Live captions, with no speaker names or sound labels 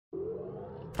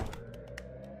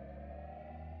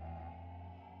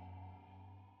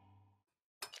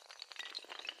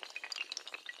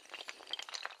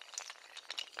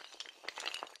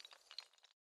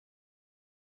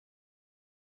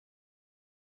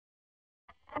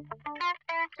Hello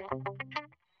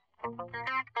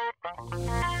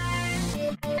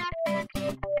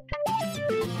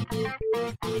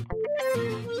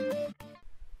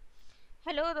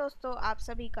दोस्तों, आप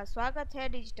सभी का स्वागत है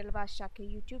डिजिटल बादशाह के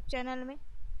यूट्यूब चैनल में।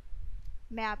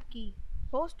 मैं आपकी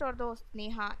होस्ट और दोस्त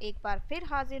नेहा एक बार फिर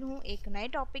हाजिर हूँ एक नए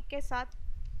टॉपिक के साथ।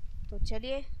 तो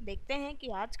चलिए देखते हैं कि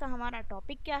आज का हमारा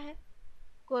टॉपिक क्या है।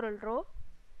 Corel Draw.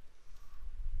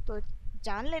 तो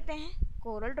जान लेते हैं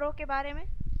कोरल ड्रॉ के बारे में।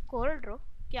 कोरल ड्रॉ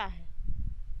क्या है?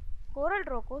 कोरल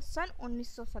ड्रॉ को सन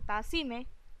 1987 में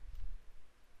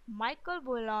माइकल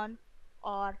बोलन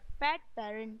और पैट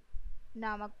पेरिन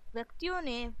नामक व्यक्तियों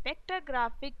ने वेक्टर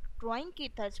ग्राफिक ड्राइंग की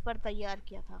तर्ज पर तैयार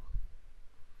किया था,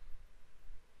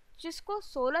 जिसको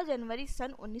 16 जनवरी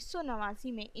सन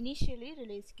 1989 में इनिशियली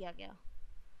रिलीज किया गया।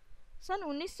 सन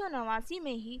 1989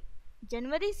 में ही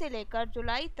जनवरी से लेकर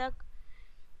जुलाई तक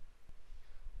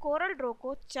कोरल ड्रॉ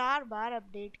को 4 बार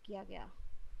अपडेट किया गया।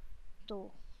 तो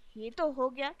ये तो हो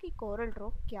गया कि कोरल ड्रॉ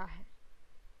क्या है।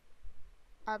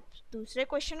 अब दूसरे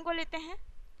क्वेश्चन को लेते हैं।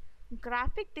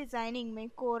 ग्राफिक डिज़ाइनिंग में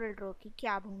कोरल ड्रॉ की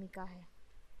क्या भूमिका है?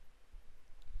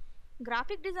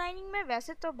 ग्राफिक डिज़ाइनिंग में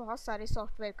वैसे तो बहुत सारे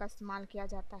सॉफ्टवेयर का इस्तेमाल किया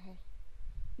जाता है,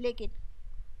 लेकिन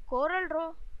कोरल ड्रॉ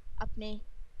अपने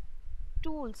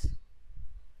टूल्स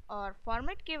और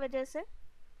फॉर्मेट की वजह से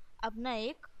अपना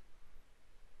एक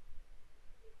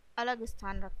अलग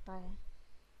स्थान रखता है।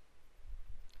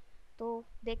 तो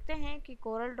देखते हैं कि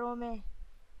कोरल ड्रॉ में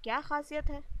क्या खासियत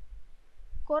है।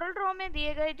 कोरल ड्रॉ में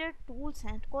दिए गए जो टूल्स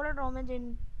हैं, कोरल ड्रॉ में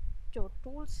जो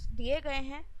टूल्स दिए गए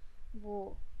हैं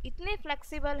वो इतने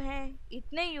फ्लेक्सिबल हैं,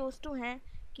 इतने यूज टू हैं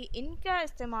कि इनका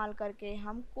इस्तेमाल करके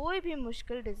हम कोई भी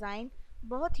मुश्किल डिज़ाइन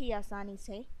बहुत ही आसानी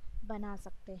से बना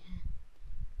सकते हैं।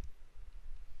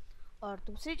 और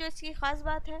दूसरी जो इसकी ख़ास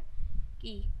बात है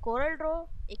कि कोरल ड्रॉ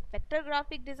एक वेक्टर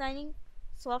ग्राफिक डिज़ाइनिंग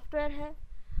सॉफ्टवेयर है।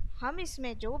 हम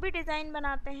इसमें जो भी डिज़ाइन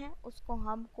बनाते हैं उसको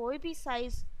हम कोई भी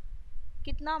साइज़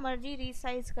कितना मर्जी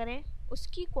रीसाइज करें,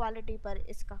 उसकी क्वालिटी पर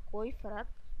इसका कोई फ़र्क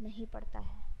नहीं पड़ता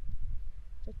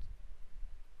है।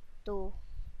 तो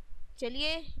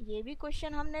चलिए, ये भी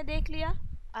क्वेश्चन हमने देख लिया।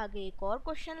 आगे एक और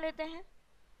क्वेश्चन लेते हैं।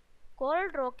 कोरल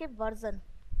ड्रॉ के वर्जन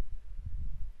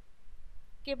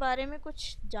के बारे में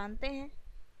कुछ जानते हैं।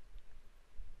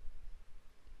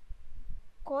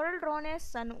 कोरल ड्रॉ ने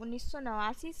सन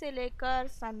 1989 से लेकर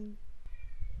सन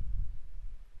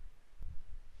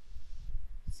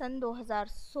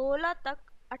 2016 तक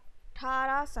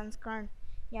 18 संस्करण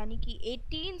यानी कि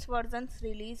 18 वर्जन्स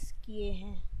रिलीज़ किए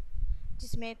हैं,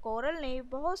 जिसमें कोरल ने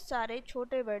बहुत सारे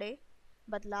छोटे बड़े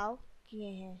बदलाव किए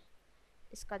हैं।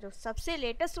 इसका जो सबसे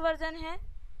लेटेस्ट वर्जन है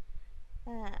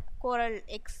कोरल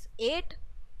X8,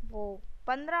 वो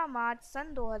 15 मार्च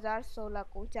सन 2016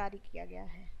 को जारी किया गया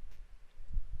है।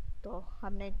 तो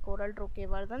हमने कोरल ड्रॉ के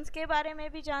वर्जन्स के बारे में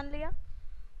भी जान लिया।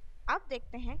 अब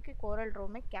देखते हैं कि कोरल ड्रॉ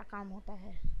में क्या काम होता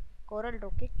है, कोरल ड्रॉ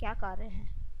के क्या कार्य हैं।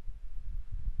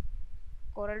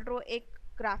 कोरल ड्रॉ एक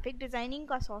ग्राफिक डिज़ाइनिंग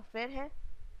का सॉफ्टवेयर है।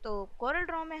 तो कोरल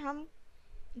ड्रॉ में हम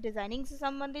डिज़ाइनिंग से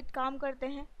संबंधित काम करते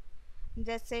हैं।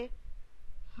 जैसे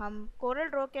हम कोरल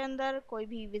ड्रॉ के अंदर कोई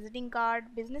भी विजिटिंग कार्ड,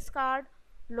 बिजनेस कार्ड,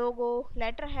 लोगो,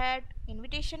 letter head,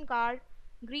 invitation card,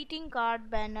 greeting card,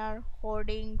 banner,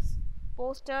 hoardings,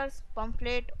 posters,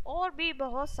 pamphlet और भी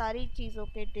बहुत सारी चीज़ों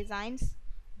के डिज़ाइंस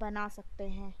बना सकते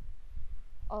हैं।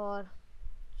 और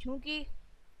क्योंकि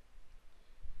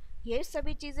ये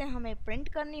सभी चीज़ें हमें प्रिंट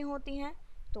करनी होती हैं,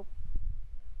 तो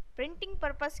प्रिंटिंग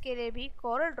पर्पस के लिए भी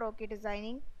कोरल ड्रॉ की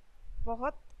डिज़ाइनिंग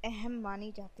बहुत अहम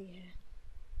मानी जाती है।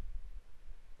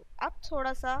 अब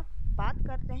थोड़ा सा बात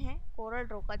करते हैं कोरल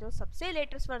ड्रॉ का जो सबसे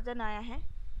लेटेस्ट वर्जन आया है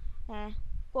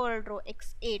कोरल ड्रॉ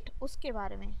X8, उसके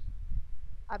बारे में।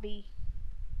 अभी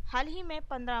हाल ही में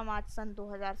 15 मार्च सन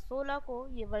 2016 को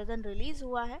ये वर्ज़न रिलीज़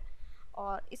हुआ है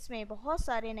और इसमें बहुत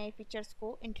सारे नए फीचर्स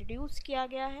को इंट्रोड्यूस किया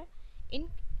गया है।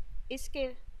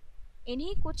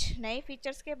 इन्हीं कुछ नए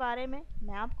फीचर्स के बारे में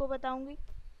मैं आपको बताऊंगी।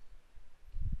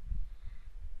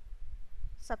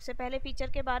 सबसे पहले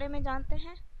फीचर के बारे में जानते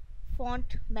हैं,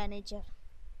 फ़ॉन्ट मैनेजर।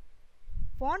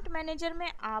 फ़ॉन्ट मैनेजर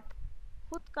में आप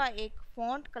खुद का एक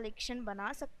फ़ॉन्ट कलेक्शन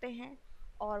बना सकते हैं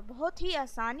और बहुत ही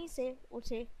आसानी से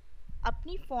उसे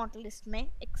अपनी फ़ॉन्ट लिस्ट में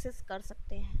एक्सेस कर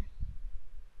सकते हैं।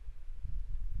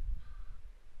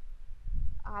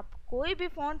 आप कोई भी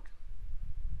फ़ॉन्ट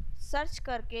सर्च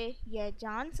करके यह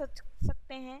जान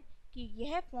सकते हैं कि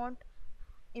यह फ़ॉन्ट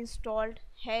इंस्टॉल्ड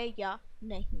है या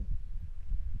नहीं।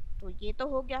 तो ये तो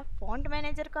हो गया फ़ॉन्ट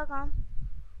मैनेजर का काम।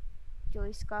 जो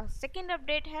इसका सेकंड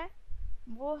अपडेट है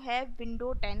वो है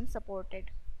विंडो 10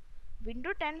 सपोर्टेड।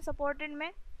 विंडो 10 सपोर्टेड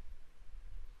में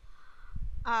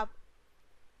आप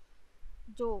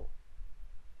जो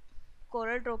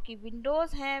कोरल ड्रॉ की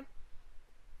विंडोज़ हैं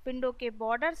विंडो के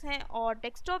बॉर्डर्स हैं और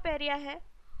डेस्कटॉप एरिया है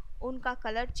उनका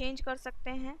कलर चेंज कर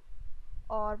सकते हैं,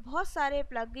 और बहुत सारे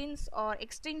प्लगइन्स और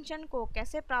एक्सटेंशन को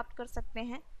कैसे प्राप्त कर सकते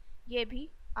हैं ये भी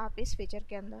आप इस फीचर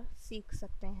के अंदर सीख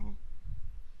सकते हैं।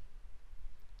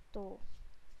 तो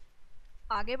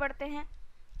आगे बढ़ते हैं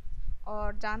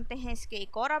और जानते हैं इसके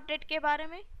एक और अपडेट के बारे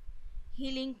में,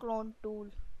 healing clone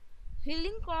tool.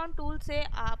 Healing clone tool से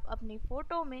आप अपनी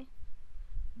फ़ोटो में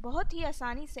बहुत ही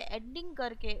आसानी से एडिटिंग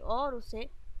करके और उसे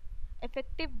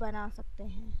इफ़ेक्टिव बना सकते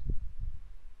हैं।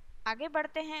 आगे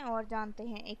बढ़ते हैं और जानते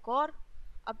हैं एक और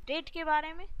अपडेट के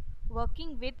बारे में,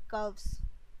 working with curves.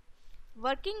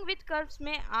 Working with curves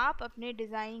में आप अपने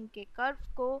डिज़ाइनिंग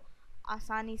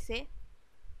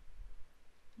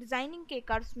के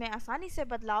कर्व्स में आसानी से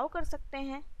बदलाव कर सकते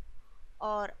हैं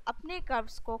और अपने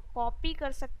कर्व्स को कॉपी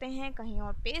कर सकते हैं, कहीं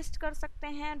और पेस्ट कर सकते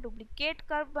हैं, डुप्लीकेट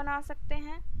कर्व बना सकते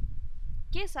हैं।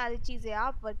 ये सारी चीज़ें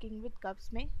आप वर्किंग विद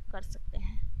कर्व्स में कर सकते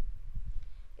हैं।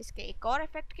 इसके एक और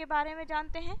इफ़ेक्ट के बारे में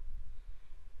जानते हैं,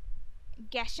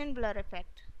 गैशन ब्लर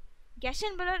इफ़ेक्ट।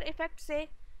 गैशन ब्लर इफ़ेक्ट से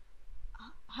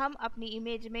हम अपनी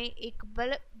इमेज में एक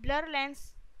ब्लर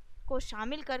लेंस को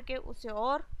शामिल करके उसे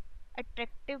और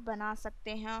अट्रैक्टिव बना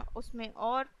सकते हैं, उसमें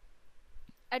और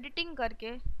एडिटिंग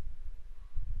करके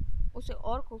उसे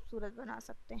और खूबसूरत बना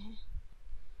सकते हैं।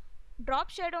 ड्रॉप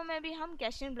शेडो में भी हम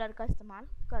गैशन ब्लर का इस्तेमाल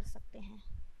कर सकते हैं।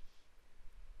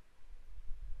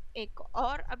 एक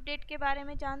और अपडेट के बारे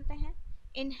में जानते हैं,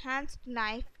 enhanced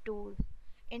knife tool.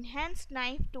 Enhanced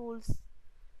knife tools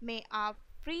में आप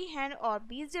फ्री हैंड और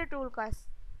बीजियर टूल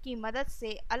की मदद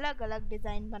से अलग अलग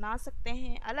डिज़ाइन बना सकते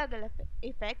हैं, अलग अलग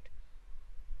इफ़ेक्ट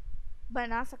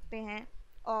बना सकते हैं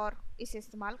और इसे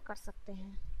इस्तेमाल कर सकते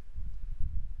हैं।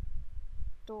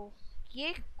 तो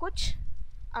ये कुछ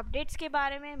अपडेट्स के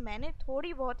बारे में मैंने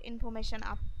थोड़ी बहुत इन्फॉर्मेशन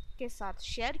आपके साथ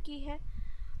शेयर की है।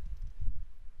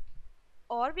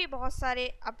 और भी बहुत सारे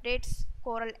अपडेट्स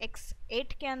कोरल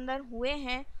X8 के अंदर हुए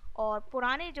हैं और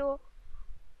पुराना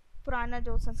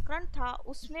जो संस्करण था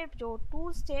उसमें जो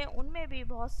टूल्स थे उनमें भी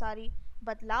बहुत सारी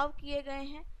बदलाव किए गए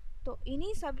हैं। तो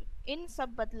इन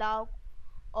सब बदलाव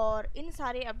और इन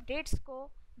सारे अपडेट्स को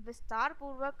विस्तार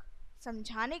पूर्वक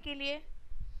समझाने के लिए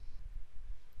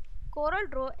कोरल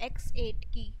ड्रॉ X8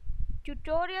 की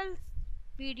ट्यूटोरियल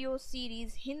वीडियो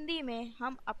सीरीज़ हिंदी में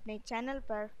हम अपने चैनल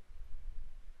पर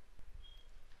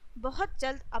बहुत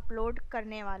जल्द अपलोड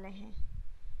करने वाले हैं।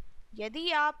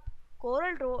 यदि आप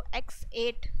कोरल ड्रॉ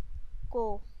X8 को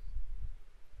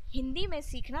हिंदी में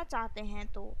सीखना चाहते हैं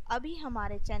तो अभी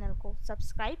हमारे चैनल को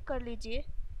सब्सक्राइब कर लीजिए,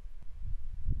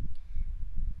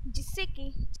 जिससे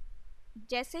कि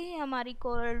जैसे ही हमारी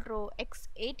कोरल ड्रॉ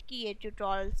X8 की ये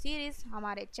ट्यूटोरियल सीरीज़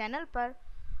हमारे चैनल पर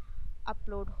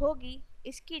अपलोड होगी,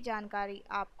 इसकी जानकारी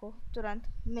आपको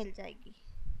तुरंत मिल जाएगी।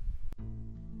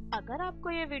 अगर आपको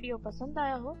ये वीडियो पसंद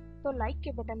आया हो तो लाइक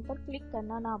के बटन पर क्लिक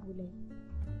करना ना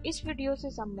भूलें। इस वीडियो से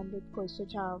संबंधित कोई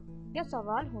सुझाव या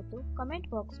सवाल हो तो कमेंट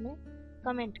बॉक्स में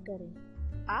कमेंट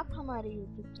करें। आप हमारे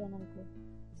YouTube चैनल को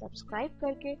सब्सक्राइब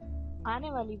करके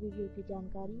आने वाली वीडियो की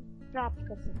जानकारी प्राप्त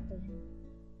कर सकते हैं।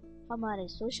 हमारे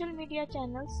सोशल मीडिया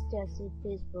चैनल्स जैसे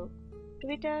Facebook,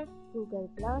 Twitter, Google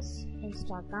plus,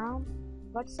 Instagram,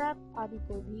 WhatsApp आदि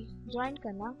को भी ज्वाइन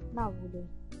करना ना भूलें।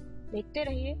 देखते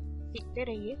रहिए, सीखते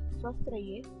रहिए, स्वस्थ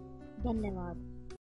रहिए। धन्यवाद।